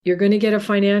You're going to get a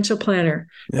financial planner.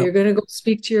 Yep. You're going to go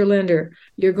speak to your lender.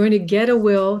 You're going to get a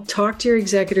will, talk to your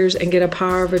executors, and get a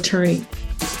power of attorney.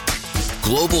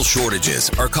 Global shortages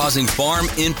are causing farm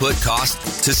input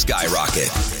costs to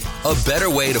skyrocket. A Better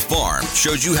Way to Farm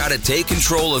shows you how to take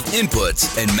control of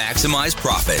inputs and maximize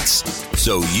profits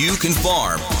so you can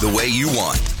farm the way you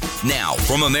want. Now,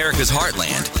 from America's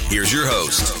Heartland, here's your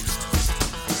host.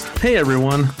 Hey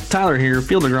everyone, Tyler here,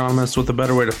 field agronomist with A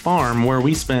Better Way to Farm, where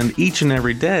we spend each and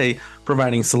every day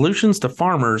providing solutions to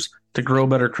farmers to grow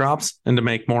better crops and to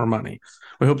make more money.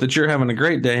 We hope that you're having a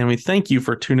great day, and we thank you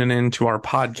for tuning in to our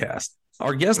podcast.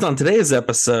 Our guest on today's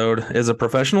episode is a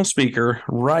professional speaker,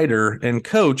 writer, and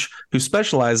coach who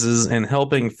specializes in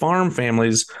helping farm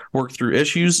families work through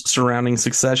issues surrounding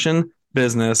succession,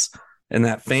 business, and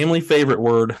that family favorite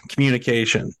word,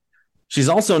 communication. She's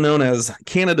also known as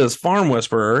Canada's Farm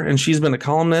Whisperer, and she's been a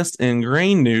columnist in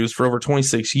grain news for over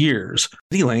 26 years.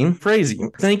 Elaine,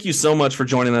 Froese, thank you so much for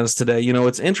joining us today. You know,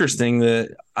 it's interesting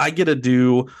that I get to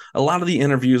do a lot of the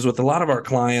interviews with a lot of our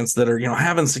clients that are,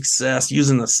 having success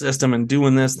using the system and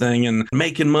doing this thing and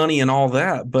making money and all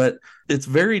that. But it's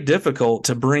very difficult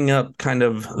to bring up kind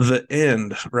of the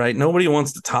end, right? Nobody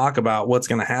wants to talk about what's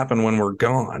going to happen when we're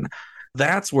gone.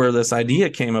 That's where this idea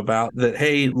came about that,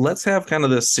 hey, let's have kind of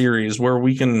this series where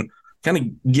we can kind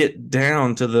of get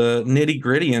down to the nitty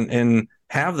gritty and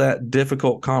have that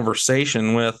difficult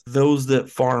conversation with those that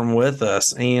farm with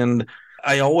us. And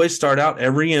I always start out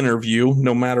every interview,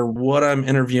 no matter what I'm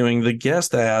interviewing the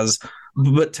guest as,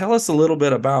 but tell us a little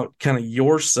bit about kind of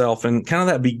yourself and kind of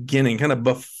that beginning, kind of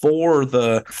before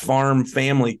the farm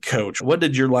family coach. What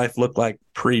did your life look like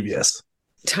previous?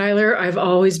 Tyler, I've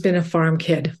always been a farm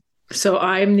kid. So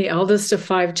I'm the eldest of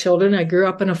 5 children. I grew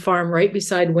up on a farm right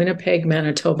beside Winnipeg,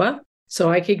 Manitoba. So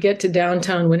I could get to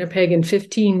downtown Winnipeg in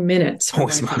 15 minutes.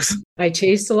 Holy smokes. I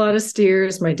chased a lot of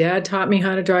steers. My dad taught me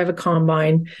how to drive a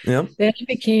combine. Yep. Then I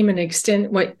became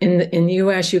what in the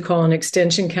U.S. you call an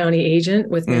extension county agent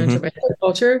with Manitoba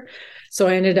Agriculture. So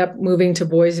I ended up moving to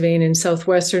Boisvane in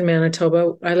southwestern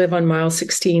Manitoba. I live on mile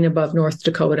 16 above North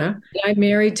Dakota. I'm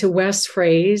married to Wes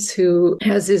Froese, who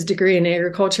has his degree in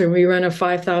agriculture, and we run a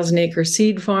 5,000-acre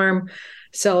seed farm,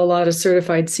 sell a lot of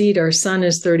certified seed. Our son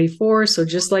is 34, so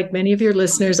just like many of your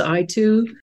listeners, I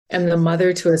too am the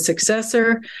mother to a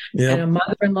successor and a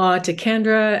mother-in-law to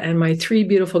Kendra, and my 3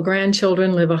 beautiful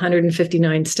grandchildren live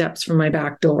 159 steps from my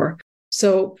back door.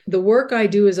 So the work I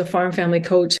do as a farm family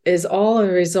coach is all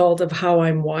a result of how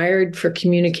I'm wired for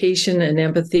communication and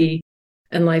empathy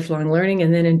and lifelong learning.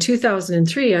 And then in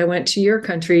 2003, I went to your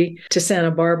country, to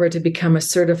Santa Barbara, to become a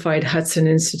certified Hudson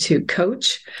Institute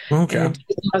coach. Okay. And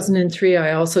in 2003,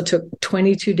 I also took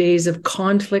 22 days of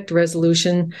conflict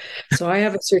resolution. So I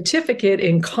have a certificate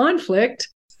in conflict,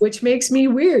 which makes me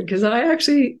weird because I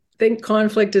actually think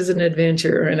conflict is an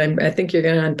adventure. And I think you're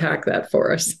going to unpack that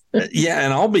for us. Yeah.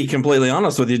 And I'll be completely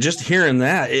honest with you. Just hearing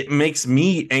that, it makes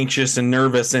me anxious and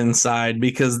nervous inside,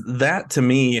 because that, to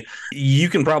me, you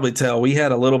can probably tell we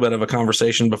had a little bit of a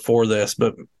conversation before this,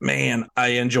 but man, I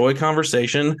enjoy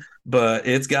conversation, but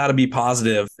it's got to be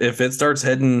positive. If it starts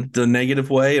heading the negative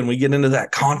way and we get into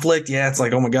that conflict, it's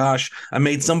like, oh my gosh, I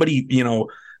made somebody,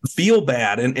 feel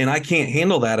bad. And I can't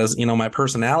handle that as, my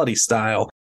personality style.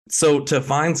 So to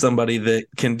find somebody that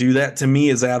can do that, to me,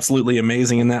 is absolutely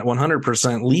amazing. And that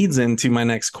 100% leads into my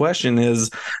next question, is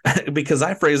because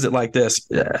I phrased it like this: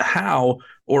 how,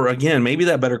 or again, maybe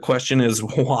that better question is,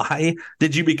 why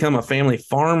did you become a family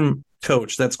farm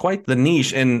coach? That's quite the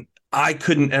niche. And I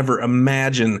couldn't ever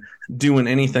imagine doing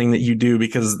anything that you do,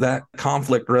 because that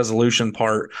conflict resolution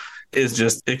part is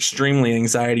just extremely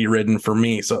anxiety ridden for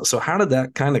me. So how did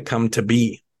that kind of come to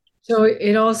be? So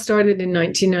it all started in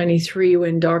 1993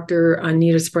 when Dr.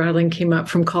 Anita Spradling came up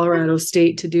from Colorado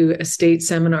State to do estate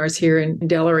seminars here in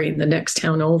Deloraine, the next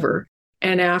town over.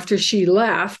 And after she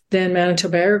left, then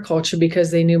Manitoba Agriculture, because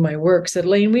they knew my work, said,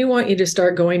 Elaine, we want you to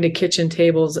start going to kitchen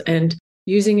tables and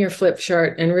using your flip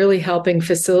chart and really helping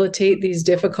facilitate these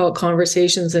difficult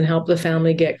conversations and help the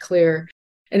family get clear.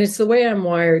 And it's the way I'm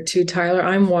wired too, Tyler.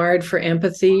 I'm wired for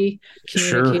empathy,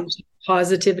 communication,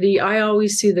 positivity. I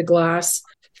always see the glass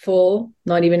full,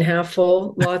 not even half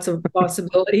full, lots of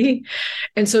possibility.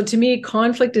 And so to me,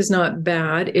 conflict is not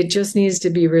bad. It just needs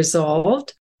to be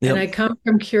resolved. Yep. And I come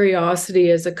from curiosity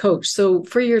as a coach. So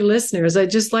for your listeners, I'd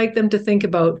just like them to think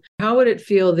about, how would it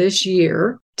feel this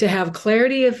year to have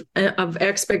clarity of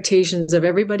expectations of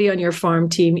everybody on your farm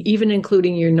team, even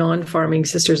including your non-farming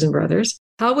sisters and brothers?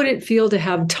 How would it feel to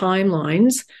have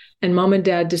timelines and mom and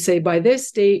dad to say, by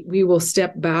this date, we will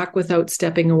step back without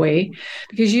stepping away?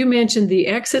 Because you mentioned the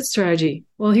exit strategy.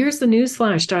 Well, here's the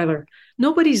newsflash, Tyler.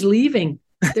 Nobody's leaving.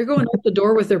 They're going out the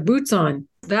door with their boots on.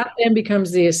 That then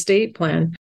becomes the estate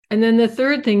plan. And then the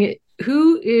third thing,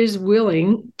 who is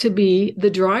willing to be the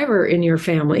driver in your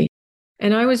family?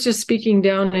 And I was just speaking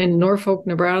down in Norfolk,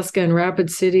 Nebraska, and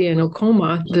Rapid City and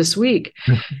Oklahoma this week.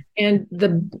 And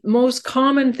the most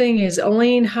common thing is,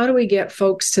 Elaine, how do we get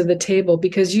folks to the table?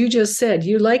 Because you just said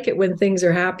you like it when things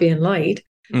are happy and light.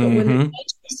 But when the tension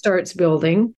starts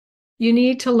building, you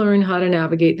need to learn how to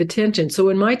navigate the tension. So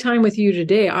in my time with you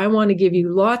today, I want to give you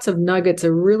lots of nuggets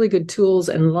of really good tools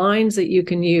and lines that you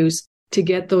can use to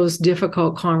get those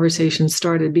difficult conversations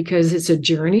started, because it's a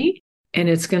journey and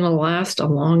it's going to last a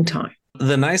long time.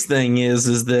 The nice thing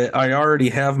is that I already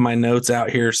have my notes out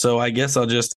here, so I guess I'll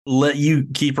just let you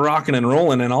keep rocking and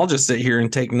rolling, and I'll just sit here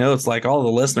and take notes. Like all the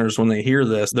listeners, when they hear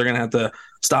this, they're going to have to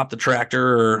stop the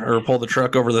tractor or pull the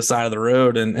truck over the side of the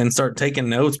road and start taking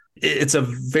notes. It's a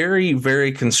very,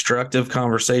 very constructive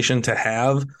conversation to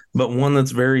have, but one that's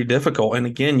very difficult. And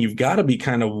again, you've got to be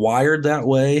kind of wired that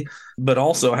way, but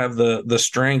also have the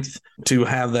strength to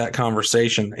have that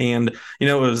conversation. And,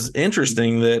 it was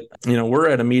interesting that, we're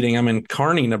at a meeting. I'm in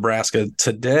Kearney, Nebraska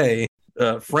today.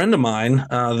 A friend of mine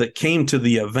that came to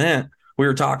the event, we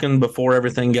were talking before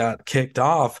everything got kicked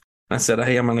off. I said,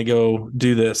 hey, I'm going to go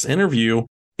do this interview.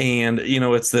 And,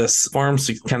 it's this farm,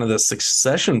 kind of the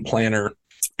succession planner.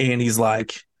 And he's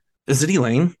like, is it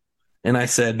Elaine? And I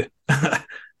said,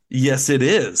 yes, it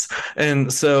is.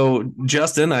 And so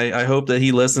Justin, I hope that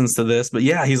he listens to this, but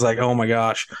yeah, he's like, oh my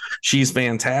gosh, she's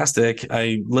fantastic.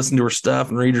 I listened to her stuff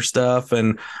and read her stuff,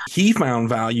 and he found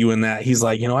value in that. He's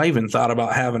like, I even thought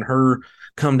about having her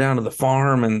come down to the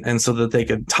farm and so that they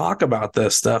could talk about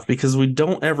this stuff, because we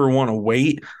don't ever want to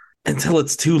wait until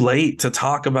it's too late to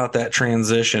talk about that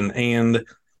transition. And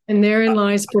therein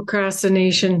lies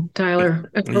procrastination, Tyler.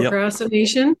 And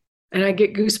procrastination, and I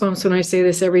get goosebumps when I say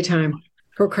this every time.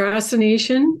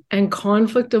 Procrastination and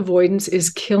conflict avoidance is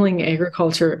killing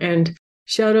agriculture. And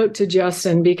shout out to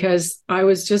Justin, because I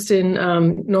was just in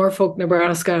Norfolk,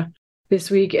 Nebraska this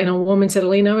week, and a woman said,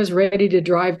 Elaine, I was ready to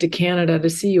drive to Canada to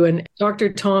see you. And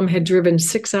Dr. Tom had driven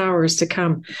 6 hours to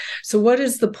come. So what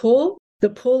is the pull? The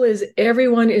pull is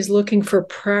everyone is looking for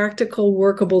practical,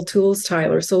 workable tools,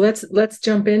 Tyler. So let's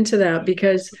jump into that,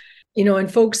 because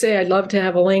and folks say, I'd love to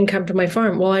have Elaine come to my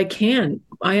farm. Well, I can.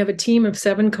 I have a team of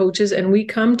 7 coaches, and we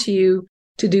come to you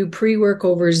to do pre-work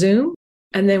over Zoom,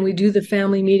 and then we do the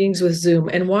family meetings with Zoom.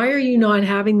 And why are you not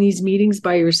having these meetings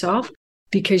by yourself?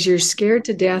 Because you're scared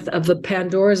to death of the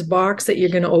Pandora's box that you're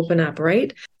going to open up,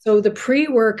 right? So the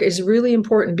pre-work is really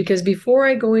important, because before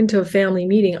I go into a family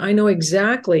meeting, I know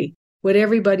exactly what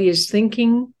everybody is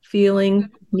thinking, feeling,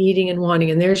 needing, and wanting.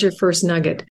 And there's your first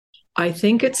nugget. I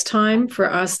think it's time for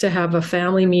us to have a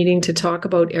family meeting to talk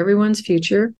about everyone's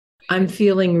future. I'm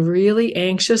feeling really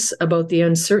anxious about the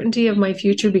uncertainty of my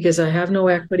future because I have no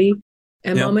equity.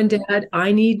 And Mom and Dad,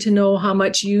 I need to know how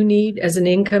much you need as an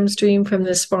income stream from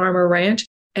this farm or ranch.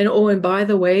 And by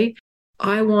the way,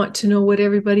 I want to know what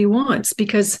everybody wants,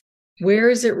 because where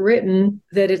is it written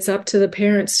that it's up to the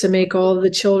parents to make all of the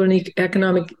children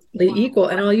economically equal?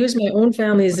 And I'll use my own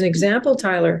family as an example,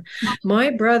 Tyler.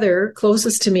 My brother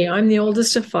closest to me, I'm the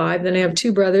oldest of 5. Then I have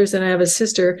 2 brothers, and I have a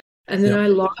sister. And then I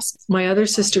lost my other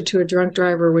sister to a drunk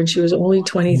driver when she was only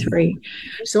 23.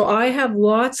 So I have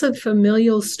lots of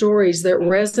familial stories that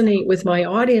resonate with my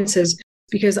audiences,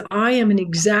 because I am in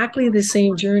exactly the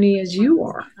same journey as you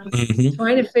are,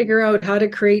 trying to figure out how to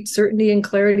create certainty and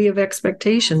clarity of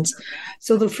expectations.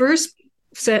 So the first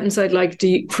sentence I'd like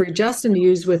for Justin to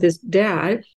use with his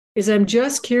dad is, I'm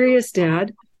just curious,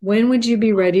 Dad, when would you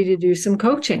be ready to do some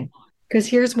coaching? Because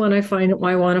here's when I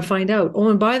want to find out. Oh,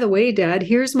 and by the way, Dad,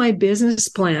 here's my business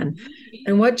plan.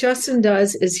 And what Justin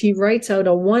does is he writes out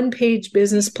a 1-page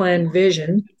business plan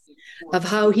vision of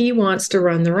how he wants to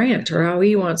run the ranch, or how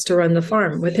he wants to run the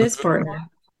farm with his partner.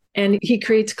 And he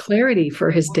creates clarity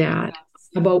for his dad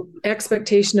about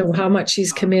expectation of how much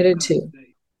he's committed to.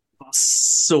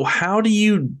 So how do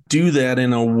you do that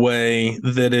in a way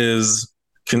that is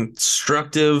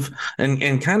constructive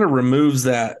and kind of removes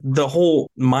the whole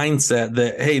mindset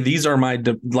that, hey, these are my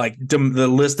the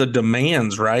list of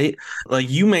demands, right? Like,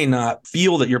 you may not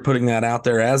feel that you're putting that out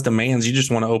there as demands. You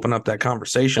just want to open up that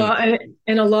conversation. Well,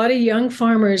 and a lot of young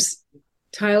farmers,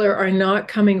 Tyler, are not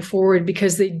coming forward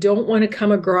because they don't want to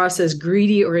come across as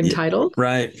greedy or entitled.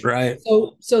 Right.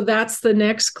 So that's the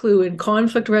next clue in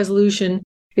conflict resolution.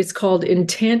 It's called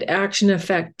intent, action,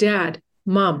 effect. Dad,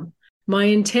 Mom, my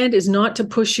intent is not to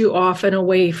push you off and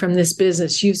away from this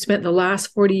business. You've spent the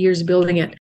last 40 years building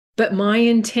it. But my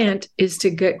intent is to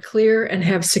get clear and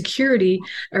have security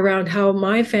around how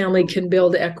my family can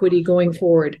build equity going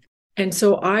forward. And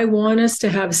so I want us to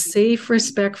have safe,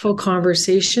 respectful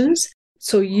conversations.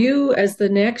 So you, as the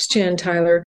next gen,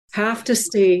 Tyler, have to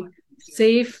stay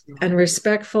safe and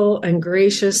respectful and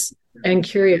gracious and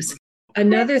curious.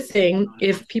 Another thing,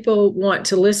 if people want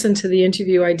to listen to the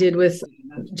interview I did with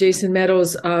Jason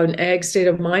Meadows on Ag State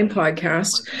of Mind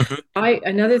podcast,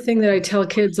 another thing that I tell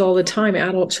kids all the time,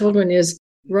 adult children, is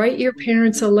write your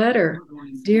parents a letter.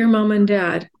 Dear Mom and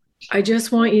Dad, I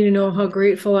just want you to know how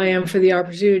grateful I am for the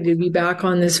opportunity to be back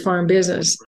on this farm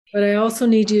business. But I also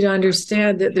need you to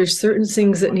understand that there's certain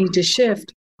things that need to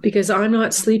shift, because I'm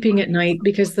not sleeping at night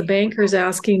because the banker's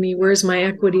asking me, where's my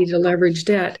equity to leverage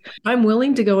debt? I'm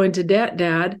willing to go into debt,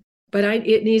 Dad, but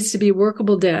it needs to be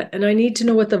workable debt. And I need to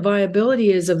know what the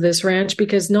viability is of this ranch,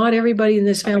 because not everybody in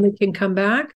this family can come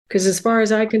back. Because as far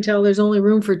as I can tell, there's only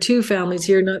room for 2 families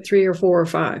here, not 3 or 4 or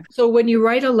 5. So when you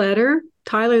write a letter,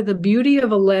 Tyler, the beauty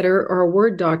of a letter or a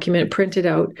Word document printed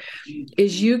out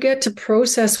is you get to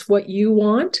process what you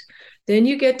want. Then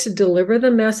you get to deliver the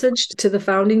message to the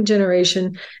founding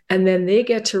generation, and then they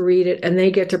get to read it and they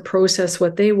get to process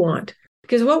what they want.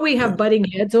 Because what we have butting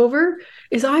heads over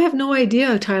is I have no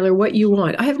idea, Tyler, what you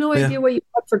want. I have no idea what you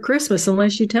want for Christmas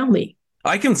unless you tell me.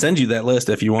 I can send you that list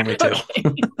if you want me to.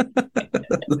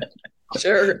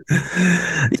 Sure.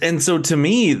 And so to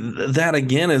me, that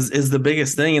again is the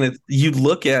biggest thing. And you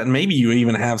look at, and maybe you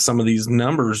even have some of these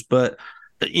numbers, but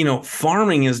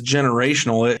farming is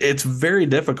generational. It's very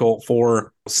difficult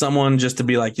for someone just to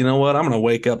be like, you know what, I'm going to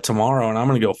wake up tomorrow and I'm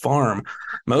going to go farm.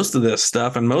 Most of this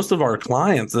stuff, and most of our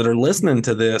clients that are listening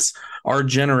to this are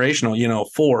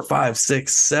generational, 4, 5,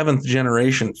 6, 7th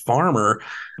generation farmer,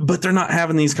 but they're not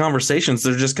having these conversations.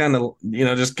 They're just kind of,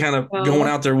 going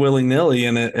out there willy nilly,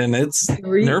 and it's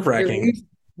nerve wracking.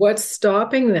 What's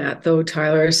stopping that though,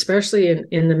 Tyler, especially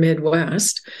in the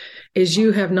Midwest, is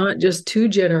you have not just 2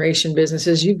 generation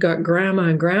businesses, you've got grandma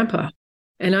and grandpa.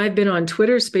 And I've been on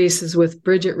Twitter spaces with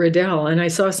Bridget Riddell, and I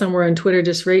saw somewhere on Twitter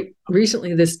just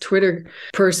recently, this Twitter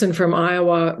person from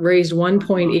Iowa raised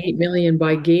 $1.8 million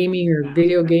by gaming or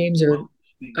video games, or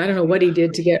I don't know what he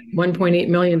did to get $1.8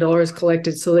 million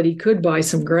collected so that he could buy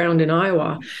some ground in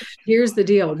Iowa. Here's the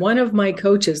deal. One of my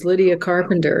coaches, Lydia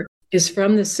Carpenter, is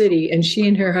from the city, and she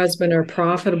and her husband are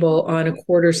profitable on a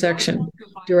quarter section,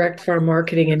 direct farm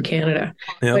marketing in Canada.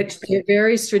 Yep. But they're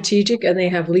very strategic, and they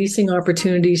have leasing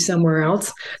opportunities somewhere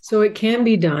else. So it can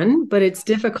be done, but it's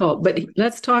difficult. But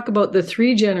let's talk about the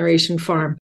 3-generation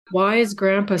farm. Why is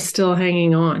grandpa still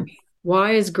hanging on?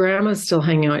 Why is grandma still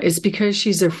hanging on? It's because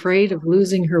she's afraid of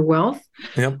losing her wealth.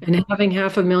 Yep. And having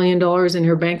 $500,000 in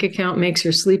her bank account makes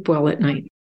her sleep well at night.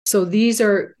 So these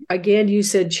are, again, you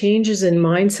said changes in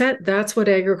mindset. That's what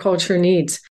agriculture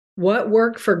needs. What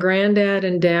worked for granddad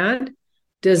and dad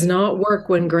does not work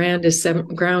when ground is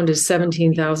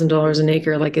 $17,000 an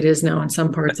acre like it is now in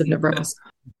some parts of Nebraska.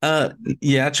 A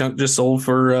chunk just sold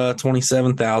for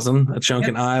 $27,000. A chunk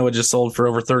in Iowa just sold for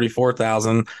over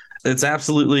 $34,000. It's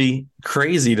absolutely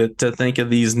crazy to think of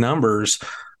these numbers.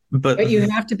 But you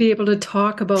have to be able to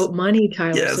talk about money,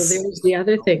 Tyler. Yes. So there's the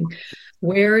other thing.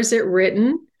 Where is it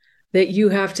written that you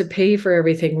have to pay for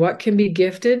everything? What can be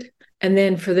gifted? And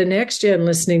then for the next gen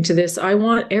listening to this, I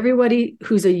want everybody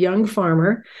who's a young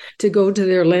farmer to go to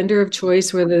their lender of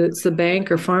choice, whether it's the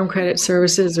bank or Farm Credit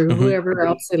Services or whoever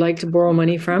else they like to borrow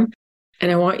money from.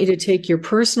 And I want you to take your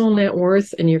personal net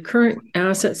worth and your current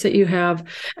assets that you have.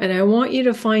 And I want you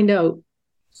to find out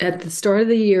at the start of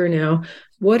the year now,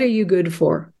 what are you good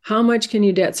for? How much can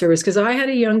you debt service? Because I had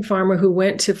a young farmer who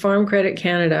went to Farm Credit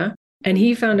Canada, and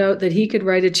he found out that he could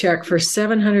write a check for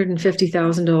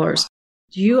 $750,000.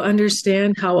 Do you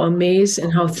understand how amazed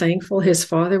and how thankful his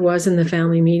father was in the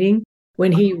family meeting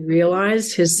when he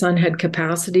realized his son had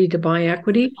capacity to buy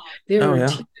equity? There were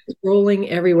tears rolling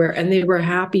everywhere, and they were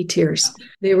happy tears.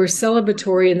 They were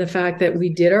celebratory in the fact that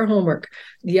we did our homework.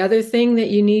 The other thing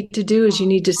that you need to do is you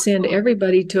need to send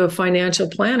everybody to a financial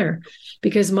planner,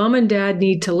 because mom and dad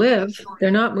need to live.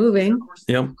 They're not moving.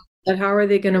 Yep. But how are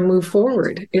they going to move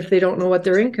forward if they don't know what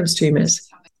their income stream is?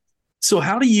 So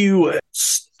how do you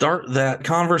start that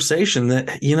conversation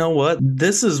that, you know what,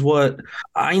 this is what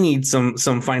I need, some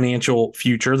financial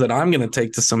future that I'm going to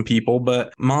take to some people,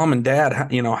 but mom and dad,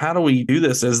 how do we do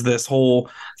this as this whole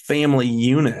family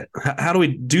unit? How do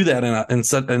we do that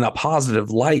in a positive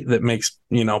light that makes,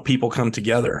 people come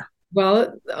together?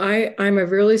 Well, I'm a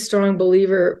really strong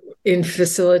believer in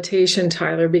facilitation,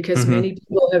 Tyler, because many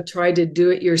people have tried to do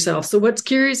it yourself. So what's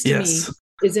curious to me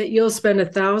is that you'll spend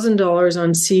 $1,000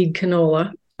 on seed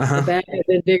canola. The bag of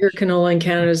the bigger canola in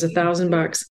Canada is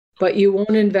 $1,000, but you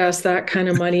won't invest that kind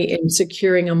of money in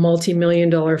securing a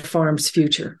multi-million-dollar farm's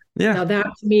future. Yeah. Now that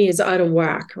to me is out of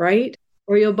whack, right?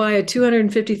 Or you'll buy a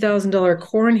 $250,000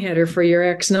 corn header for your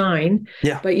X9,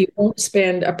 but you won't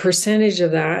spend a percentage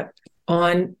of that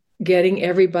on getting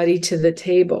everybody to the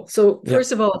table. So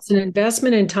first of all, it's an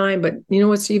investment in time, but you know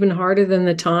what's even harder than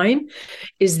the time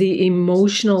is the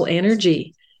emotional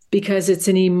energy, because it's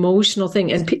an emotional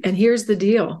thing. And here's the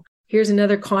deal. Here's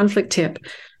another conflict tip.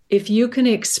 If you can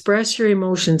express your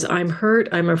emotions, I'm hurt,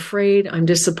 I'm afraid, I'm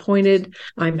disappointed,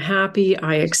 I'm happy,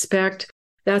 I expect,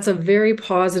 that's a very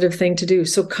positive thing to do.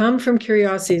 So come from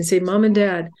curiosity and say, Mom and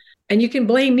Dad, and you can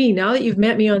blame me. Now that you've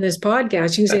met me on this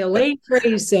podcast, you can say, Elaine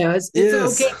Froese says,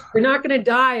 it's okay. We're not going to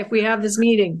die if we have this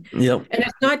meeting. Yep. And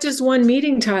it's not just one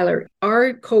meeting, Tyler.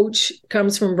 Our coach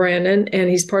comes from Brandon, and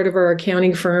he's part of our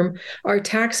accounting firm. Our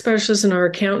tax specialist and our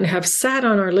accountant have sat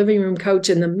on our living room couch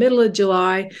in the middle of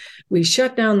July. We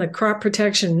shut down the crop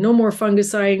protection. No more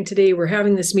fungiciding today. We're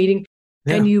having this meeting.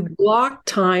 Yeah. And you block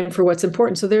time for what's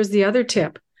important. So there's the other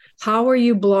tip. How are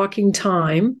you blocking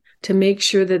time to make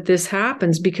sure that this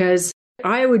happens? Because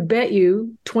I would bet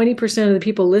you 20% of the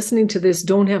people listening to this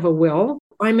don't have a will.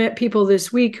 I met people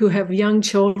this week who have young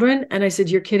children, and I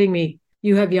said, you're kidding me.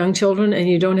 You have young children and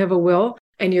you don't have a will,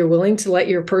 and you're willing to let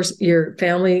your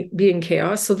family be in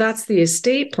chaos. So that's the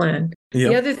estate plan. Yep.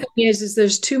 The other thing is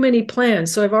there's too many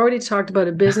plans. So I've already talked about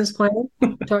a business plan,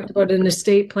 talked about an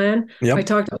estate plan. Yep. I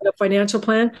talked about a financial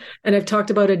plan, and I've talked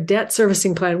about a debt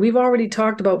servicing plan. We've already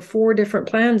talked about 4 different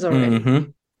plans already.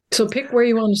 Mm-hmm. So pick where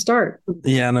you want to start.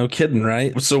 Yeah, no kidding,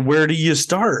 right? So where do you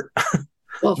start?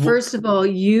 Well, first of all,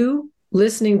 you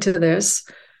listening to this,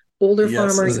 older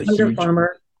farmers, younger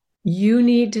farmer, you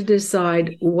need to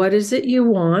decide what is it you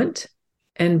want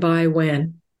and by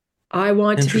when. I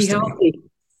want to be healthy.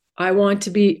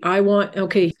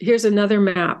 Okay, here's another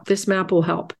map. This map will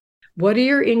help. What do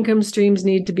your income streams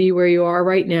need to be where you are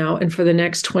right now and for the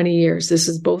next 20 years? This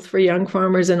is both for young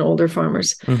farmers and older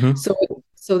farmers. Mm-hmm.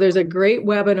 So there's a great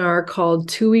webinar called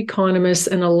 2 Economists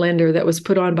and a Lender that was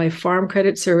put on by Farm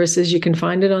Credit Services. You can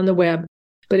find it on the web.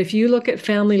 But if you look at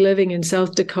family living in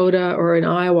South Dakota or in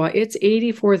Iowa, it's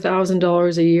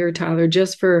 $84,000 a year, Tyler,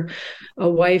 just for a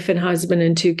wife and husband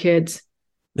and 2 kids.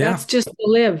 Yeah. That's just to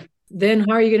live. Then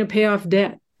how are you going to pay off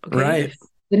debt? Okay? Right.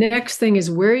 The next thing is,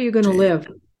 where are you going to live?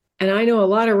 And I know a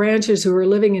lot of ranchers who are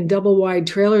living in double wide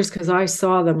trailers because I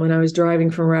saw them when I was driving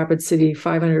from Rapid City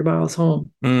 500 miles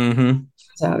home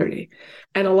Saturday,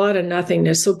 and a lot of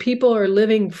nothingness. So people are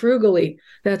living frugally.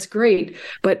 That's great.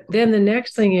 But then the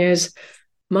next thing is,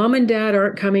 Mom and Dad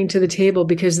aren't coming to the table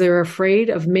because they're afraid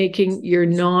of making your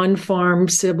non-farm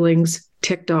siblings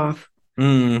ticked off.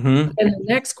 Mm-hmm. And the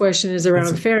next question is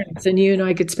around fairness, and you and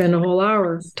I could spend a whole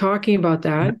hour talking about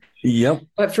that. Yep.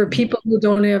 But for people who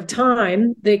don't have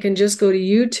time, they can just go to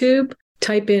YouTube,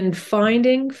 type in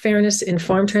Finding Fairness in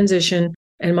Farm Transition,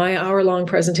 and my hour-long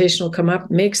presentation will come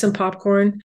up. Make some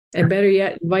popcorn, and better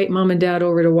yet, invite Mom and Dad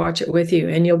over to watch it with you,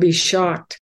 and you'll be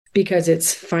shocked because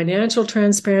it's financial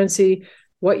transparency,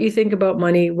 what you think about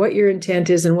money, what your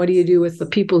intent is, and what do you do with the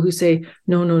people who say,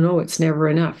 no, it's never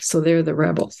enough. So they're the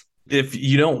rebels. If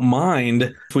you don't mind,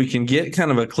 if we can get kind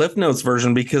of a Cliff Notes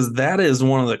version, because that is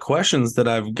one of the questions that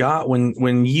I've got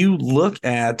when you look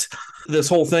at this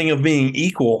whole thing of being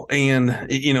equal. And,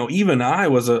 even I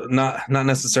was not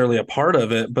necessarily a part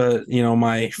of it, but,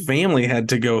 my family had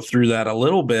to go through that a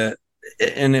little bit.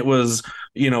 And it was,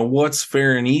 what's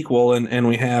fair and equal. And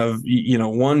we have,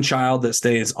 one child that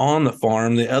stays on the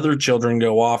farm, the other children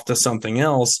go off to something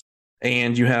else.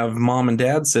 And you have mom and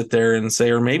dad sit there and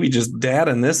say, or maybe just dad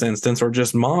in this instance, or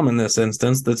just mom in this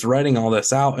instance that's writing all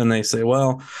this out. And they say,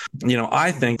 well,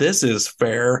 I think this is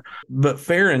fair, but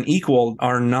fair and equal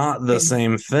are not the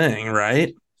same thing,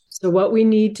 right? So what we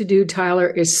need to do, Tyler,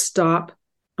 is stop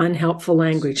unhelpful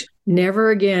language.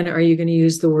 Never again are you going to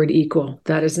use the word equal.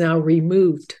 That is now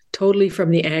removed totally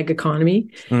from the ag economy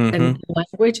and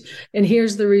language. And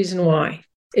here's the reason why,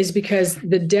 is because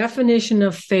the definition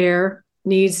of fair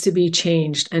needs to be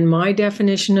changed. And my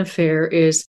definition of fair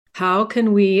is, how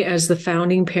can we as the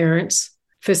founding parents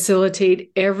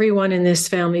facilitate everyone in this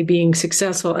family being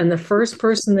successful? And the first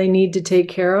person they need to take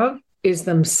care of is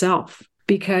themselves.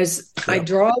 Because I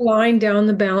draw a line down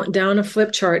a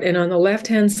flip chart, and on the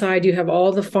left-hand side, you have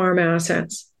all the farm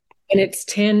assets. And it's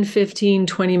 10, 15,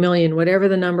 20 million, whatever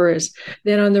the number is.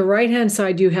 Then on the right-hand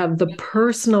side, you have the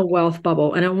personal wealth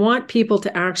bubble. And I want people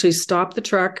to actually stop the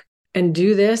truck and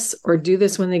do this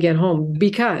when they get home.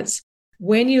 Because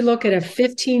when you look at a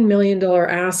 $15 million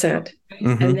asset,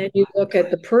 and then you look at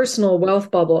the personal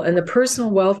wealth bubble, and the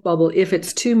personal wealth bubble, if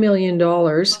it's $2 million,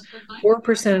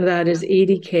 4% of that is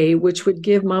 $80K, which would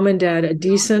give mom and dad a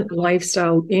decent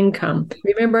lifestyle income.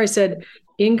 Remember I said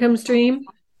income stream,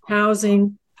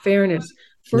 housing, fairness.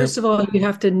 First of all, you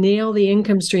have to nail the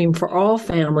income stream for all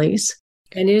families.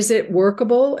 And is it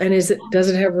workable? And does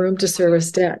it have room to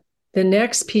service debt? The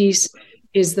next piece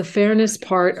is the fairness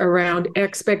part around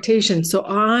expectations. So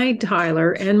I,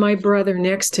 Tyler, and my brother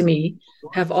next to me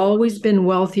have always been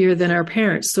wealthier than our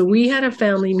parents. So we had a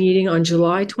family meeting on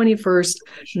July 21st,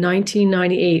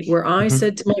 1998, where I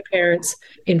said to my parents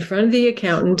in front of the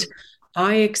accountant,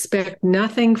 I expect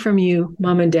nothing from you,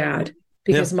 Mom and Dad,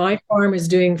 because my farm is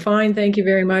doing fine. Thank you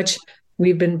very much.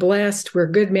 We've been blessed. We're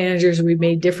good managers. We've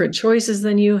made different choices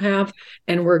than you have,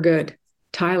 and we're good.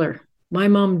 Tyler, my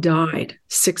mom died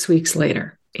 6 weeks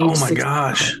later. Oh my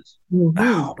gosh.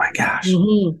 Oh my gosh.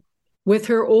 With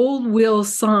her old will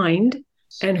signed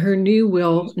and her new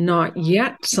will not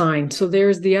yet signed. So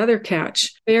there's the other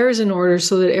catch. Affairs in order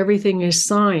so that everything is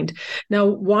signed. Now,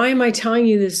 why am I telling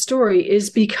you this story is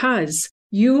because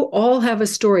you all have a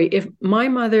story. If my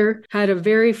mother had a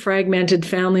very fragmented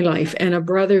family life and a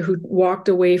brother who walked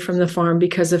away from the farm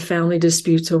because of family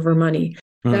disputes over money,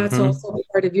 that's also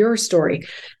part of your story.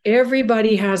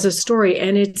 Everybody has a story,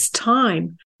 and it's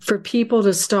time for people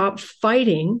to stop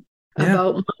fighting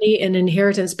about money and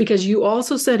inheritance, because you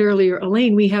also said earlier,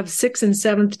 Elaine, we have 6th and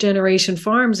 7th generation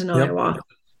farms in Iowa.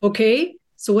 Okay.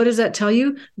 So what does that tell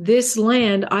you? This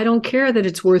land, I don't care that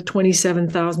it's worth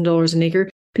 $27,000 an acre,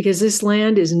 because this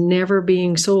land is never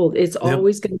being sold. It's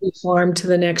always going to be farmed to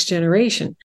the next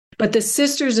generation. But the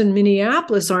sisters in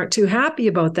Minneapolis aren't too happy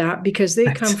about that, because they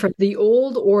come from the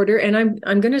old order. And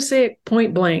I'm going to say it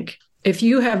point blank. If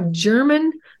you have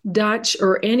German, Dutch,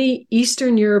 or any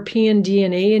Eastern European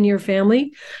DNA in your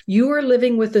family, you are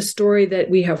living with the story that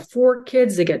we have 4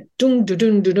 kids, they get dung, dung,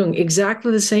 dung, dung,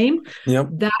 exactly the same.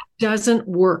 That doesn't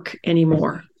work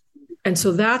anymore. And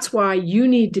so that's why you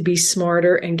need to be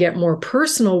smarter and get more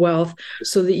personal wealth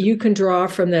so that you can draw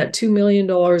from that $2 million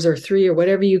or $3 or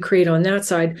whatever you create on that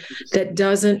side that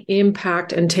doesn't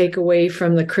impact and take away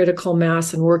from the critical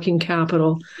mass and working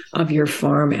capital of your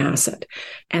farm asset.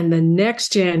 And the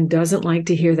next gen doesn't like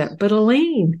to hear that. But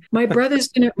Elaine, my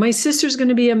sister's going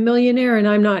to be a millionaire and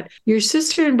I'm not. Your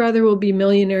sister and brother will be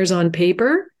millionaires on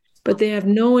paper, but they have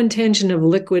no intention of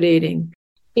liquidating.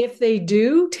 If they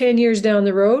do, 10 years down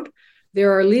the road,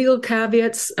 there are legal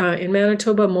caveats. In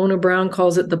Manitoba, Mona Brown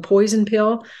calls it the poison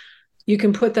pill. You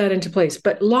can put that into place.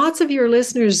 But lots of your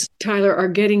listeners, Tyler, are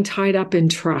getting tied up in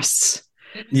trusts.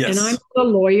 Yes. And I'm not a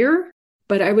lawyer,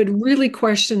 but I would really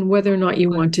question whether or not you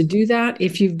want to do that.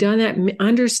 If you've done that,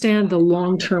 understand the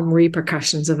long-term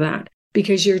repercussions of that,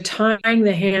 because you're tying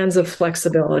the hands of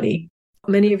flexibility.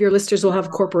 Many of your listeners will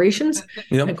have corporations,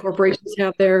 and corporations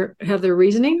have their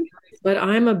reasoning. But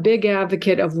I'm a big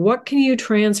advocate of what can you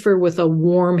transfer with a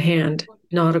warm hand,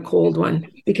 not a cold one.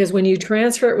 Because when you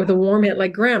transfer it with a warm hand,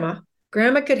 like grandma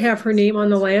could have her name on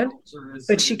the land,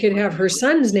 but she could have her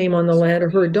son's name on the land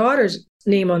or her daughter's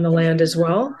name on the land as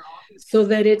well, so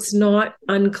that it's not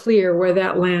unclear where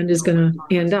that land is going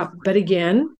to end up. But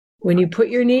again, when you put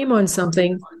your name on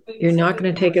something, you're not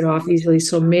going to take it off easily.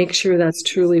 So make sure that's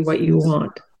truly what you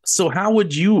want. So how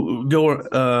would you go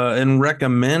and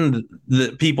recommend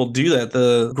that people do that?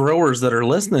 The growers that are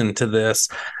listening to this,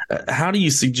 how do you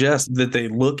suggest that they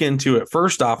look into it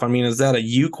first off? I mean, is that a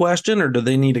you question, or do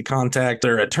they need to contact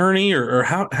their attorney, or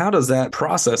how does that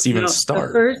process even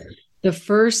start? The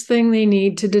first thing they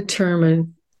need to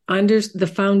determine under the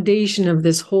foundation of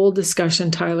this whole discussion,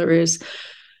 Tyler, is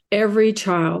every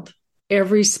child,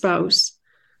 every spouse.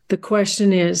 The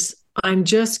question is, I'm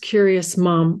just curious,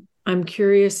 Mom. I'm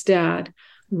curious, Dad,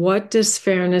 what does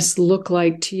fairness look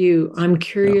like to you? I'm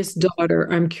curious, daughter.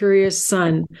 I'm curious,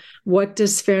 son. What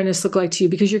does fairness look like to you?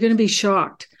 Because you're going to be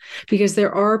shocked, because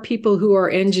there are people who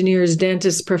are engineers,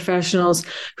 dentists, professionals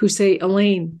who say,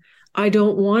 Elaine, I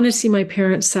don't want to see my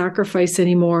parents sacrifice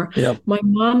anymore. My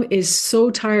mom is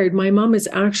so tired. My mom is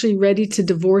actually ready to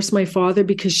divorce my father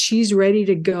because she's ready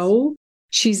to go.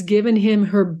 She's given him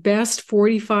her best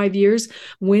 45 years.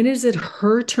 When is it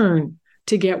her turn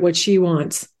to get what she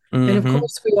wants? And of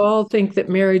course, we all think that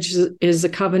marriage is a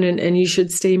covenant and you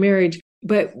should stay married.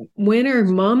 But when are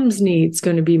mom's needs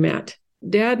going to be met?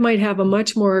 Dad might have a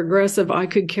much more aggressive, I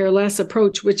could care less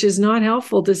approach, which is not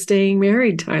helpful to staying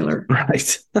married, Tyler.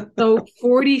 Right. So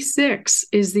 46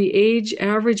 is the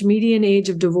average median age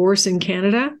of divorce in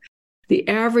Canada. The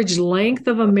average length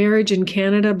of a marriage in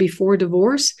Canada before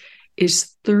divorce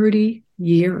is 30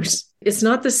 years. It's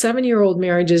not the 7-year-old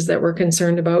marriages that we're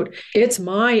concerned about. It's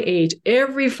my age.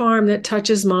 Every farm that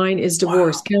touches mine is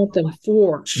divorced. Count them,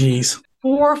 4. Jeez.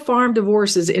 4 farm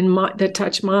divorces that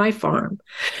touch my farm.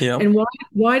 Yep. And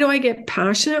why do I get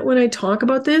passionate when I talk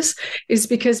about this? Is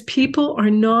because people are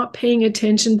not paying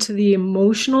attention to the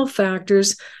emotional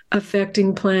factors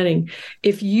affecting planning.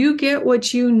 If you get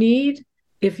what you need,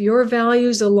 if your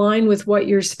values align with what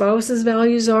your spouse's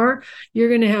values are, you're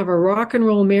going to have a rock and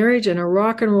roll marriage and a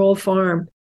rock and roll farm.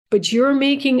 But you're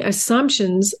making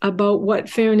assumptions about what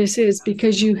fairness is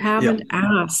because you haven't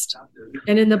asked.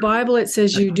 And in the Bible, it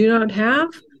says you do not have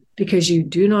because you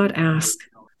do not ask.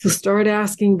 So start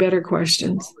asking better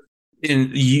questions.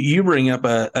 And you bring up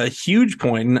a huge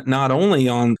point, not only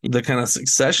on the kind of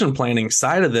succession planning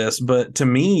side of this, but to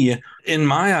me, in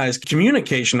my eyes,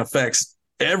 communication affects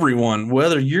everyone,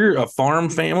 whether you're a farm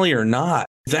family or not.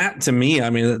 That to me, I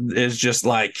mean, is just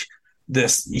like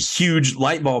this huge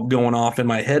light bulb going off in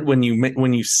my head when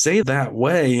you say that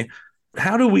way.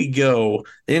 How do we go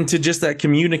into just that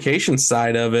communication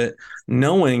side of it,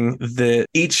 knowing that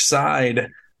each side,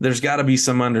 there's got to be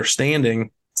some understanding,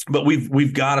 but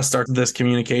we've got to start this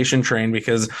communication train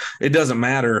because it doesn't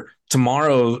matter.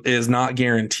 Tomorrow is not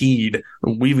guaranteed.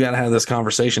 We've got to have this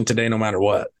conversation today, no matter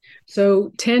what.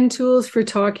 So 10 tools for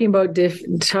talking about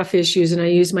tough issues. And I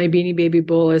use my Beanie Baby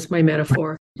bull as my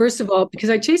metaphor. First of all, because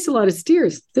I chase a lot of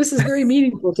steers. This is very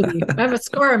meaningful to me. I have a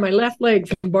scar on my left leg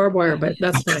from barbed wire, but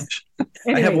that's fine.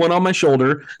 Anyway, I have one on my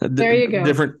shoulder. There you go.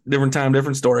 Different time,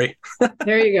 different story.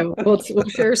 There you go. We'll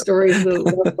share stories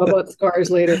about scars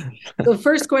later. The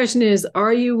first question is,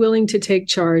 are you willing to take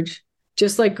charge?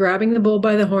 Just like grabbing the bull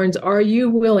by the horns, are you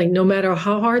willing, no matter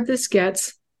how hard this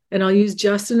gets, and I'll use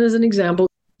Justin as an example.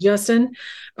 Justin,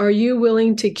 are you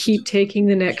willing to keep taking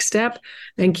the next step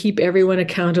and keep everyone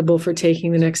accountable for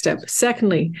taking the next step?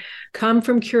 Secondly, come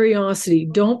from curiosity.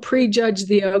 Don't prejudge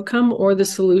the outcome or the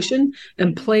solution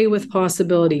and play with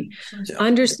possibility.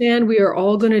 Understand we are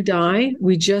all going to die.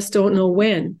 We just don't know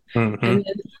when. Mm-hmm.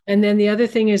 And then the other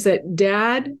thing is that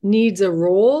dad needs a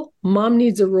role. Mom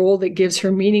needs a role that gives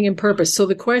her meaning and purpose. So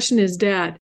the question is,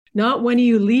 Dad, not when are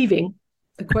you leaving?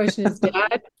 The question is,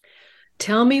 Dad,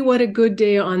 tell me what a good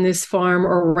day on this farm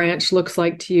or ranch looks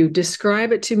like to you.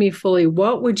 Describe it to me fully.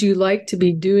 What would you like to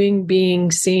be doing,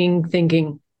 being, seeing,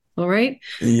 thinking? All right.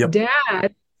 Yep.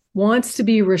 Dad wants to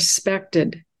be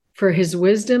respected for his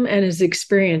wisdom and his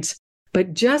experience.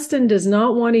 But Justin does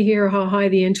not want to hear how high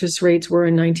the interest rates were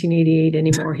in 1988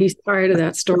 anymore. He's tired of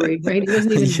that story, right? He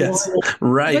wasn't even born.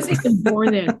 Right. He wasn't even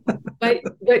born then.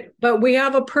 But we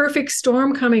have a perfect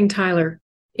storm coming, Tyler.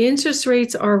 Interest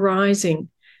rates are rising.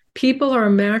 People are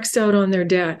maxed out on their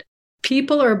debt.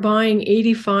 People are buying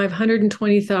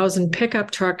 120,000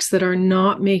 pickup trucks that are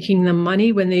not making them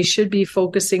money when they should be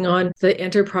focusing on the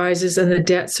enterprises and the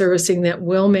debt servicing that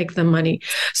will make them money.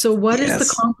 So what is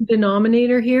the common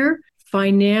denominator here?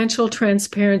 Financial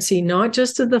transparency, not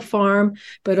just of the farm,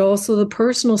 but also the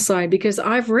personal side. Because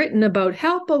I've written about,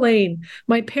 help, Elaine,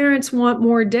 my parents want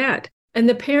more debt. And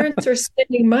the parents are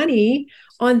spending money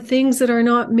on things that are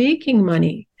not making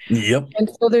money. Yep. And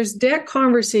so there's debt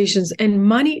conversations, and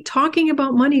money, talking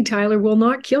about money, Tyler, will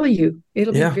not kill you.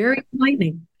 It'll be very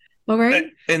enlightening. All right.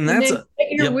 And that's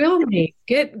get your will made.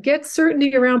 Get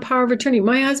certainty around power of attorney.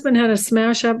 My husband had a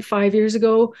smash up 5 years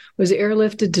ago, was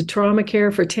airlifted to trauma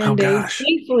care for 10 days. Gosh.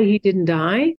 Thankfully, he didn't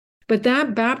die. But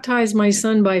that baptized my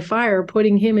son by fire,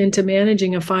 putting him into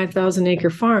managing a 5,000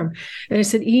 acre farm. And I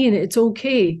said, Ian, it's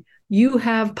okay. You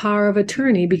have power of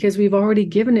attorney because we've already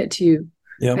given it to you.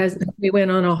 Yep. As we went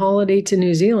on a holiday to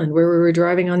New Zealand where we were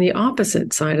driving on the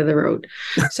opposite side of the road.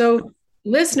 So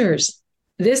listeners,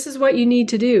 this is what you need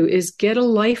to do is get a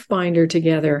life binder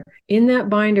together. In that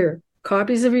binder,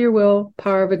 copies of your will,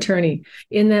 power of attorney.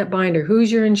 In that binder,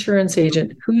 who's your insurance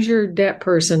agent? Who's your debt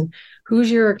person?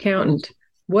 Who's your accountant?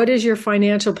 What is your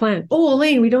financial plan? Oh,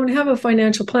 Elaine, we don't have a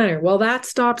financial planner. Well, that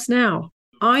stops now.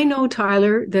 I know,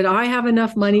 Tyler, that I have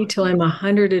enough money till I'm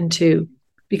 102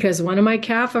 because one of my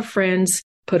CAFA friends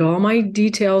put all my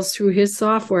details through his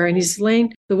software. And he's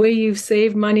Elaine, the way you've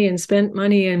saved money and spent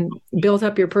money and built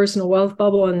up your personal wealth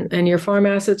bubble and your farm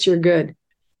assets, you're good.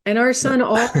 And our son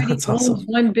already owns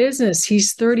one business.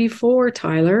 He's 34,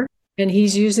 Tyler, and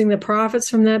he's using the profits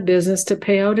from that business to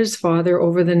pay out his father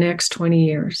over the next 20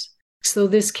 years. So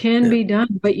this can be done,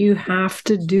 but you have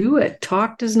to do it.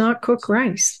 Talk does not cook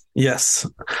rice. Yes,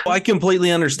 I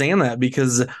completely understand that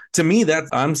because to me, that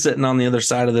I'm sitting on the other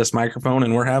side of this microphone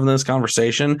and we're having this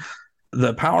conversation.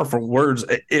 The powerful words,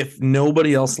 if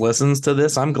nobody else listens to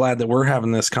this, I'm glad that we're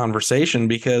having this conversation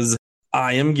because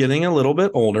I am getting a little bit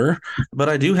older, but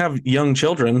I do have young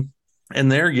children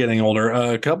and they're getting older.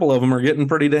 A couple of them are getting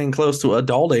pretty dang close to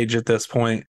adult age at this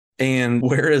point. And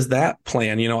where is that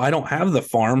plan? I don't have the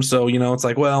farm. So, it's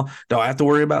like, well, do I have to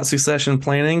worry about succession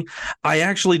planning? I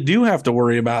actually do have to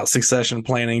worry about succession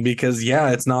planning because,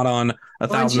 it's not on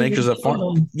 1,000 acres of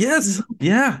farm. Yes.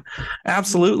 Yeah,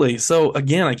 absolutely. So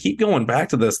again, I keep going back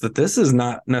to this, that this is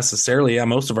not necessarily,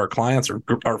 most of our clients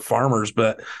are farmers,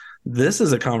 but this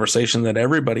is a conversation that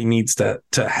everybody needs to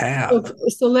have.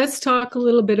 So let's talk a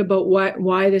little bit about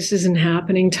why this isn't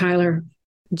happening, Tyler.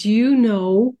 Do you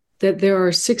know that there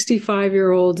are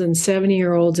 65-year-olds and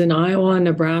 70-year-olds in Iowa,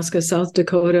 Nebraska, South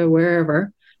Dakota,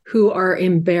 wherever, who are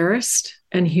embarrassed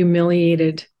and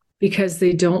humiliated because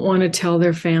they don't want to tell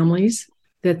their families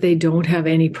that they don't have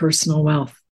any personal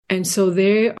wealth. And so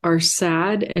they are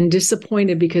sad and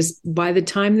disappointed because by the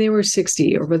time they were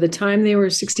 60 or by the time they were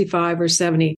 65 or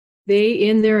 70, they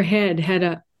in their head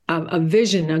had a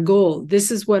vision, a goal. This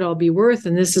is what I'll be worth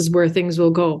and this is where things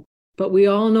will go. But we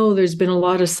all know there's been a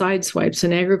lot of side swipes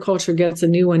and agriculture gets a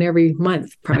new one every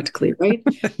month practically, right?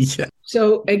 Yeah.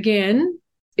 So again,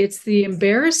 it's the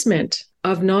embarrassment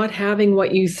of not having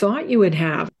what you thought you would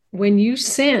have. When you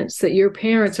sense that your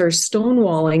parents are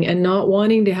stonewalling and not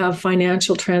wanting to have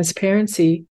financial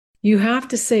transparency, you have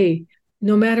to say,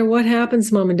 no matter what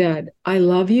happens, Mom and Dad, I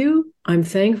love you. I'm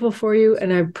thankful for you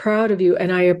and I'm proud of you.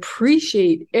 And I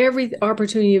appreciate every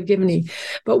opportunity you've given me.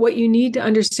 But what you need to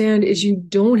understand is you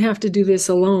don't have to do this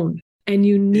alone. And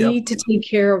you need to take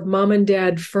care of Mom and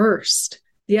Dad first.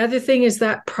 The other thing is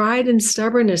that pride and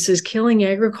stubbornness is killing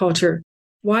agriculture.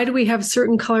 Why do we have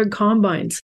certain colored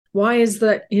combines? Why is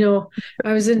that?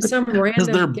 I was in some random... Because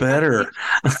they're better.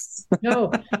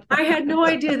 No, I had no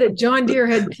idea that John Deere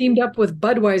had teamed up with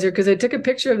Budweiser because I took a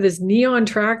picture of this neon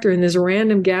tractor in this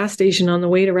random gas station on the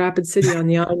way to Rapid City on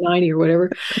the I-90 or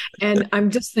whatever. And I'm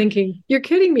just thinking, you're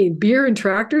kidding me. Beer and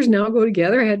tractors now go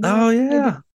together.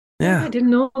 Yeah. I didn't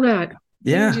know that.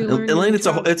 Yeah. Elaine, it's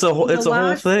a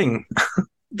whole thing.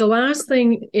 The last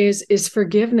thing is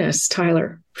forgiveness,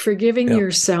 Tyler. Forgiving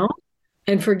yourself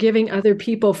and forgiving other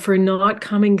people for not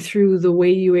coming through the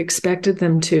way you expected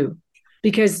them to.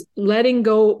 Because letting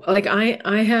go, like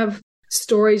I have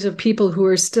stories of people who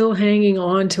are still hanging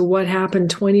on to what happened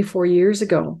 24 years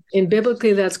ago. And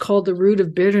biblically, that's called the root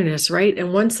of bitterness, right?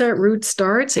 And once that root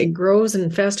starts, it grows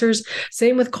and festers.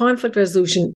 Same with conflict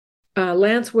resolution.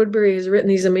 Lance Woodbury has written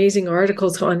these amazing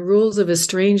articles on rules of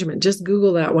estrangement. Just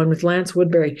Google that one with Lance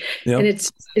Woodbury. Yep. And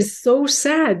it's so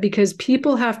sad because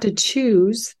people have to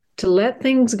choose to let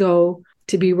things go,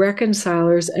 to be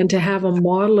reconcilers, and to have a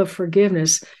model of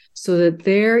forgiveness, so that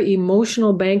their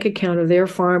emotional bank account of their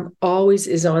farm always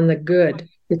is on the good.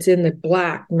 It's in the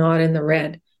black, not in the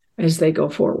red as they go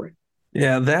forward.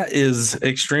 Yeah, that is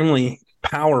extremely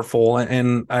powerful.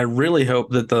 And I really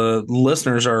hope that the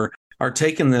listeners are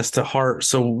taking this to heart.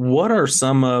 So what are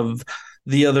some of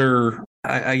the other,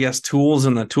 I guess, tools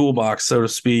in the toolbox, so to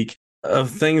speak, of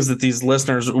things that these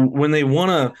listeners, when they want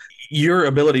to, your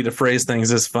ability to phrase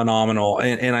things is phenomenal.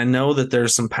 And I know that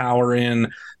there's some power in,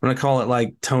 I'm going to call it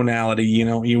like tonality.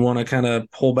 You want to kind of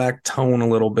pull back tone a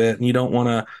little bit and you don't want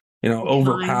to,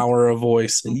 overpower a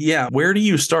voice. Yeah. Where do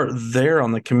you start there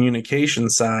on the communication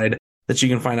side that you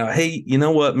can find out, hey, you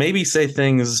know what, maybe say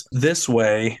things this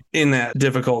way in that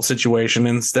difficult situation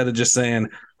instead of just saying,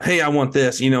 hey, I want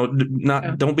this,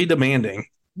 don't be demanding.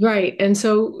 Right. And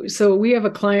so we have a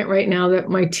client right now that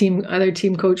my other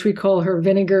team coach, we call her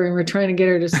Vinegar, and we're trying to get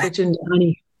her to switch into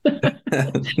honey.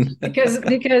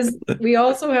 because we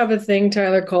also have a thing,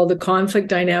 Tyler, called the conflict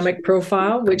dynamic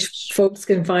profile, which folks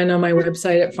can find on my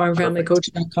website at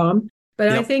farmfamilycoach.com. But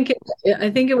yep. I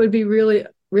think it would be really,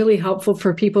 really helpful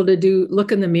for people to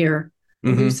look in the mirror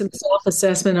and do some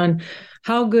self-assessment on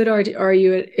how good are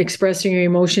you at expressing your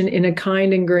emotion in a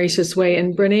kind and gracious way.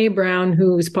 And Brene Brown,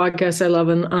 whose podcast I love,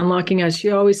 Unlocking Us,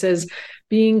 she always says,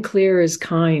 being clear is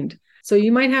kind. So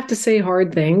you might have to say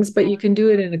hard things, but you can do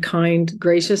it in a kind,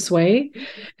 gracious way.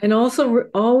 And also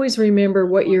always remember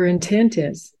what your intent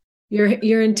is.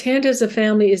 Your intent as a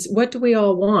family is, what do we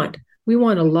all want? We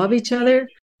want to love each other.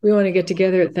 We want to get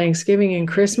together at Thanksgiving and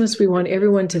Christmas. We want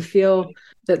everyone to feel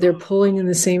that they're pulling in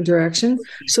the same direction.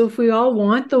 So if we all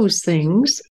want those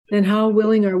things, then how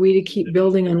willing are we to keep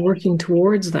building and working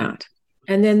towards that?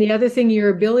 And then the other thing, your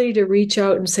ability to reach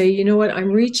out and say, you know what,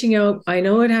 I'm reaching out. I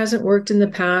know it hasn't worked in the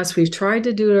past. We've tried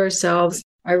to do it ourselves.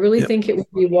 I really think it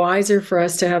would be wiser for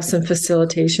us to have some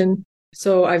facilitation.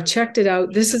 So I've checked it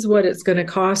out. This is what it's going to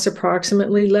cost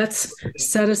approximately. Let's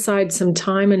set aside some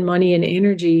time and money and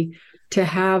energy to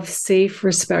have safe,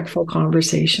 respectful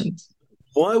conversations.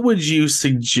 What would you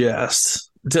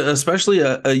suggest to especially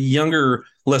a younger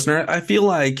listener? I feel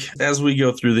like as we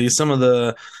go through these, some of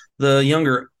the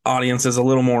younger audience is a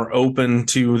little more open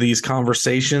to these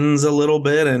conversations a little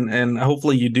bit, and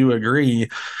hopefully you do agree.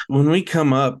 When we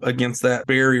come up against that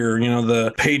barrier,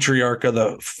 the patriarch of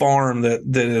the farm that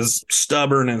is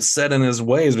stubborn and set in his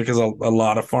ways, because a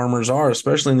lot of farmers are,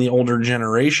 especially in the older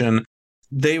generation,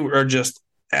 they are just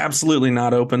absolutely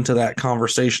not open to that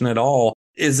conversation at all.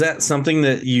 Is that something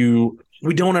that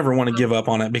we don't ever want to give up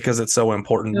on it because it's so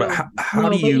important, but how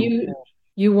do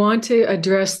you want to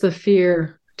address the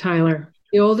fear, Tyler?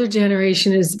 The older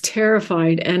generation is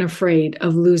terrified and afraid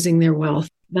of losing their wealth.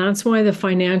 That's why the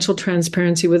financial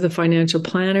transparency with a financial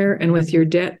planner and with your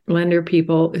debt lender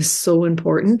people is so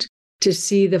important, to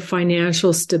see the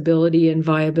financial stability and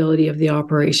viability of the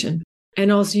operation. And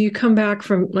also, you come back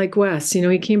from, like Wes,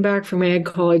 he came back from ag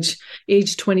college,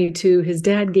 age 22. His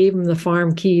dad gave him the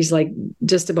farm keys, like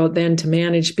just about then, to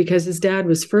manage, because his dad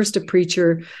was first a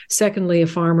preacher, secondly a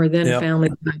farmer, then a family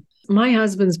man. My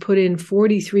husband's put in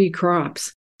 43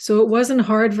 crops. So it wasn't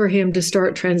hard for him to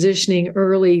start transitioning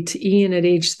early to Ian at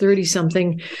age 30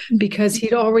 something, because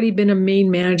he'd already been a main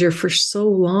manager for so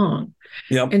long.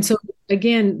 Yep. And so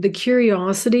again, the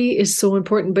curiosity is so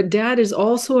important, but Dad is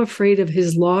also afraid of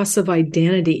his loss of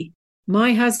identity.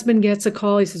 My husband gets a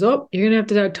call. He says, "Oh, you're going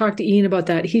to have to talk to Ian about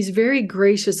that." He's very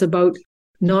gracious about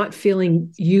not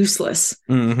feeling useless.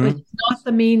 Mm-hmm. Like, he's not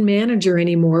the main manager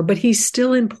anymore, but he's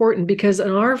still important, because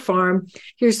on our farm,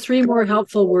 here's 3 more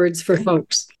helpful words for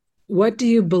folks. What do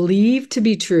you believe to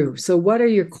be true? So what are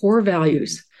your core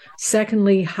values?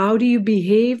 Secondly, how do you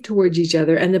behave towards each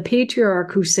other? And the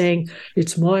patriarch who's saying,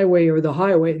 it's my way or the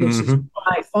highway, this is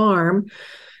my farm.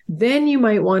 Then you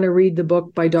might want to read the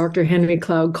book by Dr. Henry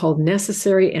Cloud called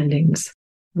Necessary Endings.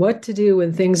 What to do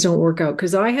when things don't work out.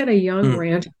 Because I had a young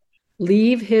rancher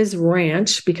leave his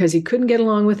ranch because he couldn't get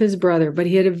along with his brother, but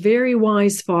he had a very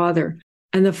wise father.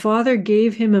 And the father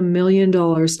gave him $1 million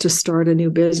to start a new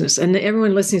business. And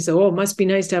everyone listening said, "Oh, it must be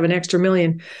nice to have an extra $1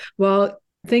 million. Well,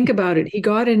 think about it. He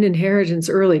got an inheritance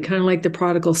early, kind of like the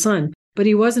prodigal son, but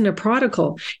he wasn't a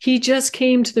prodigal. He just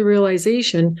came to the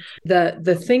realization that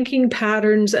the thinking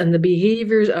patterns and the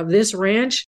behaviors of this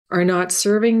ranch are not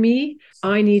serving me.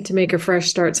 I need to make a fresh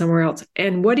start somewhere else.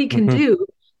 And what he can do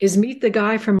is meet the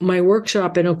guy from my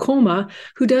workshop in Okoma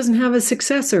who doesn't have a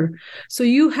successor. So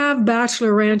you have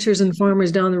bachelor ranchers and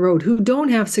farmers down the road who don't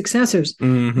have successors.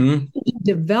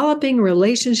 Developing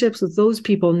relationships with those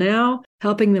people now,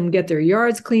 helping them get their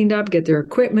yards cleaned up, get their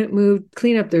equipment moved,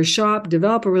 clean up their shop,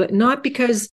 develop not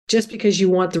just because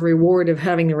you want the reward of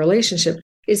having the relationship.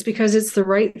 It's because it's the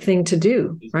right thing to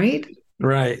do, right?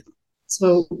 Right.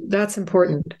 So that's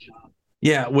important.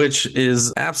 Yeah, which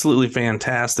is absolutely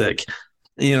fantastic.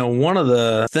 One of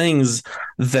the things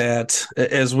that,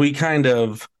 as we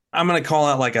I'm going to call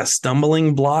out like a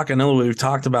stumbling block. I know we've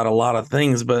talked about a lot of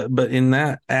things, but in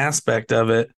that aspect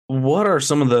of it, what are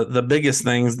some of the biggest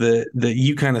things that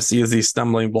you kind of see as these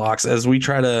stumbling blocks as we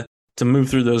try to move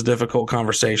through those difficult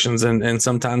conversations? And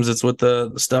sometimes it's with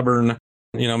the stubborn,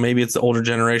 maybe it's the older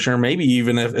generation, or maybe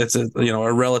even if it's a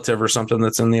relative or something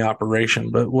that's in the operation.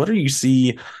 But what do you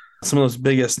see some of those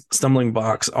biggest stumbling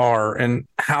blocks are, and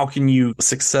how can you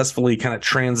successfully kind of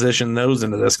transition those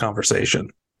into this conversation?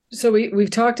 So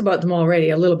we've talked about them already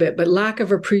a little bit, but lack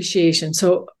of appreciation.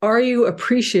 So are you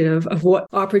appreciative of what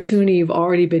opportunity you've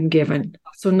already been given?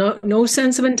 So no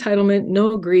sense of entitlement,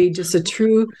 no greed, just a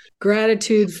true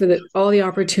gratitude for all the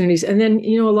opportunities. And then,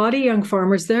 a lot of young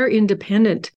farmers, they're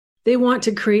independent. They want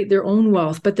to create their own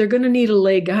wealth, but they're going to need a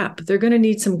leg up. They're going to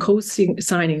need some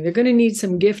co-signing. They're going to need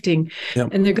some gifting. Yep.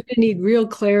 And they're going to need real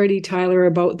clarity, Tyler,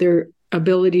 about their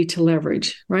ability to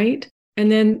leverage, right?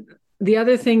 And then the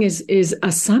other thing is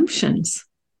assumptions.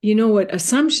 You know what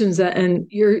assumptions are, and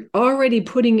you're already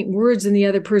putting words in the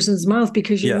other person's mouth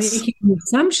because you're making an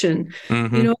assumption.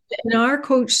 And our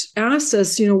coach asked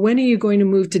us, when are you going to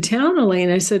move to town,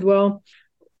 Elaine? I said, well,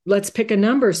 let's pick a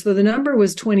number. So the number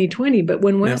was 2020. But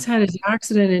when Wes had his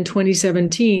accident in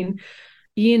 2017,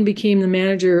 Ian became the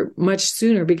manager much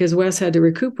sooner because Wes had to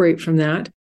recuperate from that.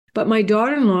 But my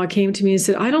daughter-in-law came to me and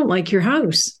said, I don't like your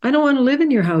house. I don't want to live in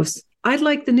your house. I'd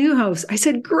like the new house. I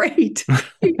said, great.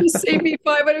 You just saved me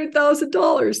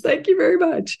 $500,000. Thank you very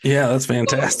much. Yeah, that's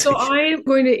fantastic. So I am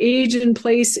going to age in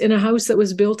place in a house that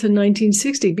was built in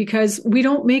 1960 because we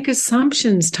don't make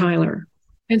assumptions, Tyler.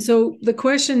 And so the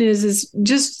question is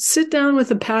just sit down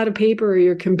with a pad of paper or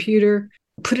your computer,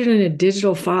 put it in a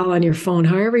digital file on your phone,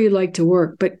 however you like to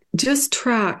work, but just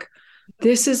track,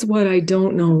 this is what I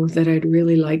don't know that I'd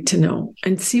really like to know,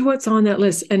 and see what's on that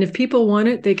list. And if people want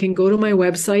it, they can go to my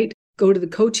website, go to the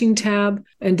coaching tab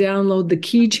and download the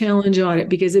key challenge audit,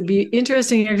 because it'd be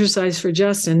interesting exercise for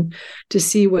Justin to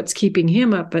see what's keeping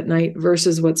him up at night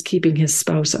versus what's keeping his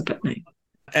spouse up at night.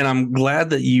 And I'm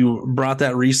glad that you brought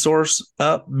that resource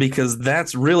up, because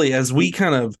that's really, as we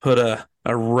kind of put a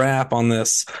wrap on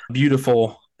this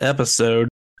beautiful episode,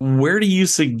 where do you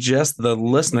suggest the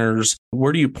listeners,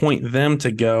 where do you point them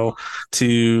to go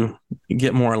to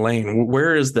get more Elaine?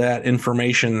 Where is that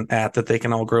information at that they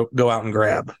can all go out and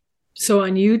grab? So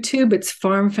on YouTube, it's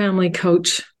Farm Family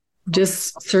Coach.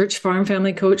 Just search Farm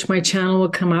Family Coach. My channel will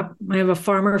come up. I have a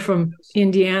farmer from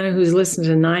Indiana who's listened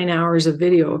to 9 hours of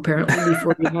video, apparently,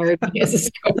 before he hired me as his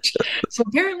coach. So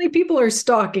apparently people are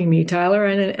stalking me, Tyler,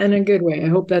 and in a good way. I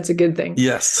hope that's a good thing.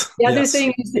 Yes. The other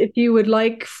thing is, if you would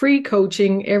like free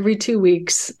coaching every 2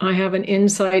 weeks, I have an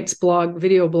Insights blog,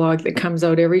 video blog that comes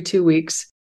out every 2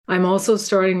 weeks. I'm also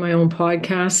starting my own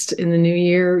podcast in the new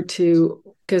year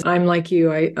because I'm like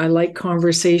you. I like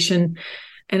conversation.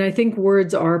 And I think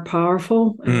words are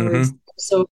powerful.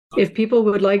 So if people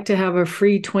would like to have a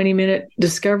free 20-minute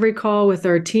discovery call with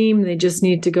our team, they just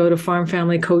need to go to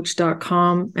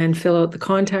farmfamilycoach.com and fill out the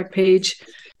contact page.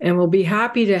 And we'll be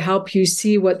happy to help you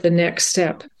see what the next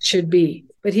step should be.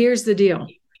 But here's the deal.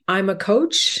 I'm a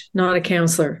coach, not a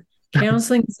counselor.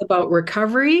 Counseling is about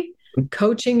recovery.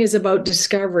 Coaching is about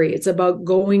discovery. It's about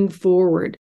going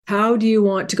forward. How do you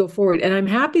want to go forward? And I'm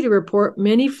happy to report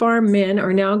many farm men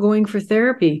are now going for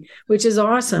therapy, which is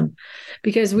awesome,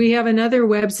 because we have another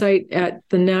website at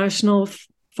the National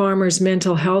Farmers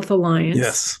Mental Health Alliance.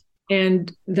 Yes.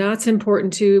 And that's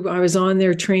important too. I was on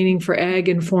there training for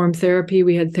ag-informed therapy.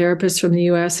 We had therapists from the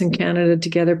US and Canada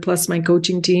together, plus my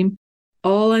coaching team,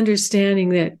 all understanding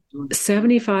that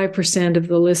 75% of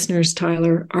the listeners,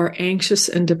 Tyler, are anxious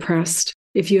and depressed.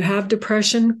 If you have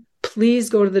depression, please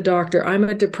go to the doctor. I'm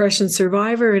a depression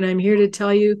survivor, and I'm here to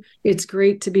tell you it's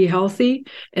great to be healthy,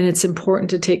 and it's important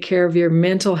to take care of your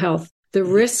mental health. The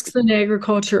risks in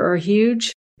agriculture are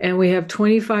huge, and we have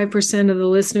 25% of the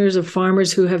listeners of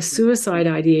farmers who have suicide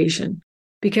ideation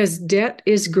because debt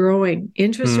is growing.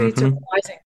 Interest rates are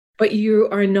rising, but you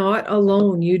are not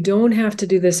alone. You don't have to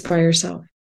do this by yourself.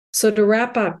 So to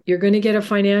wrap up, you're going to get a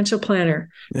financial planner.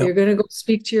 Yep. You're going to go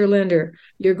speak to your lender.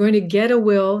 You're going to get a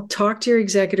will, talk to your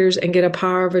executors, and get a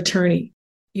power of attorney.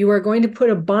 You are going to put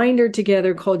a binder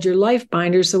together called your life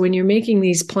binder. So when you're making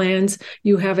these plans,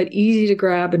 you have it easy to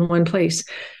grab in one place.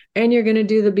 And you're going to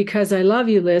do the because I love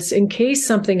you list in case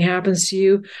something happens to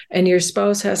you and your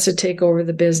spouse has to take over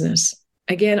the business.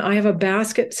 Again, I have a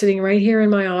basket sitting right here in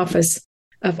my office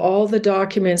of all the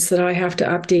documents that I have to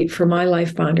update for my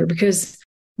life binder, because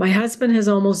my husband has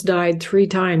almost died 3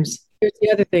 times. Here's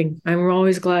the other thing. I'm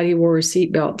always glad he wore a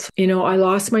seatbelt. You know, I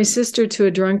lost my sister to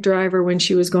a drunk driver when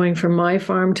she was going from my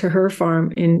farm to her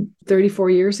farm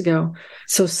 34 years ago.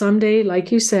 So someday,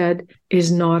 like you said,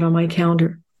 is not on my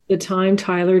calendar. The time,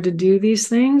 Tyler, to do these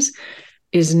things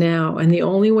is now. And the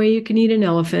only way you can eat an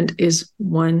elephant is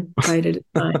one bite at a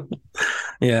time.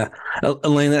 Yeah.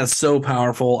 Elaine, that's so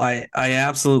powerful. I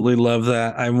absolutely love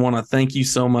that. I want to thank you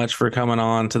so much for coming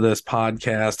on to this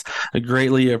podcast. I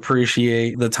greatly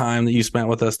appreciate the time that you spent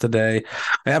with us today.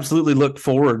 I absolutely look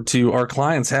forward to our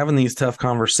clients having these tough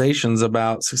conversations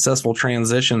about successful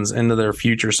transitions into their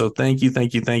future. So thank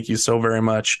you so very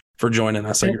much for joining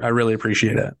us. I really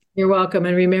appreciate it. You're welcome.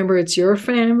 And remember, it's your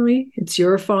family, it's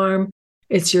your farm.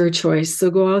 It's your choice. So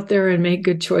go out there and make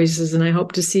good choices. And I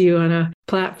hope to see you on a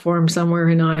platform somewhere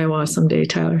in Iowa someday,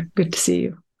 Tyler. Good to see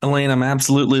you. Elaine, I'm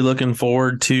absolutely looking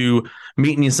forward to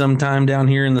meeting you sometime down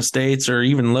here in the States, or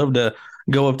even love to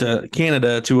go up to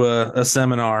Canada to a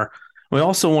seminar. We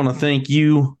also want to thank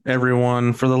you,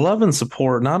 everyone, for the love and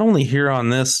support, not only here on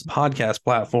this podcast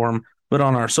platform, but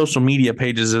on our social media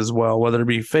pages as well, whether it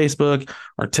be Facebook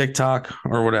or TikTok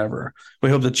or whatever. We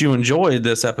hope that you enjoyed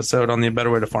this episode on the A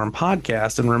Better Way to Farm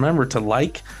podcast. And remember to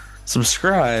like,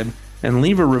 subscribe, and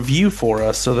leave a review for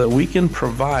us so that we can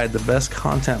provide the best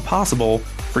content possible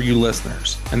for you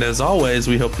listeners. And as always,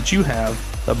 we hope that you have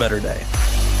a better day.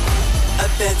 A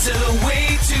better way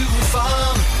to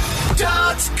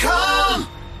farm.com.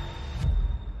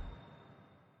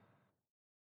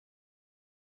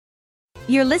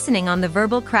 You're listening on the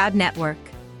Verbal Crowd Network.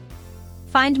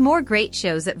 Find more great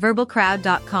shows at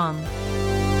verbalcrowd.com.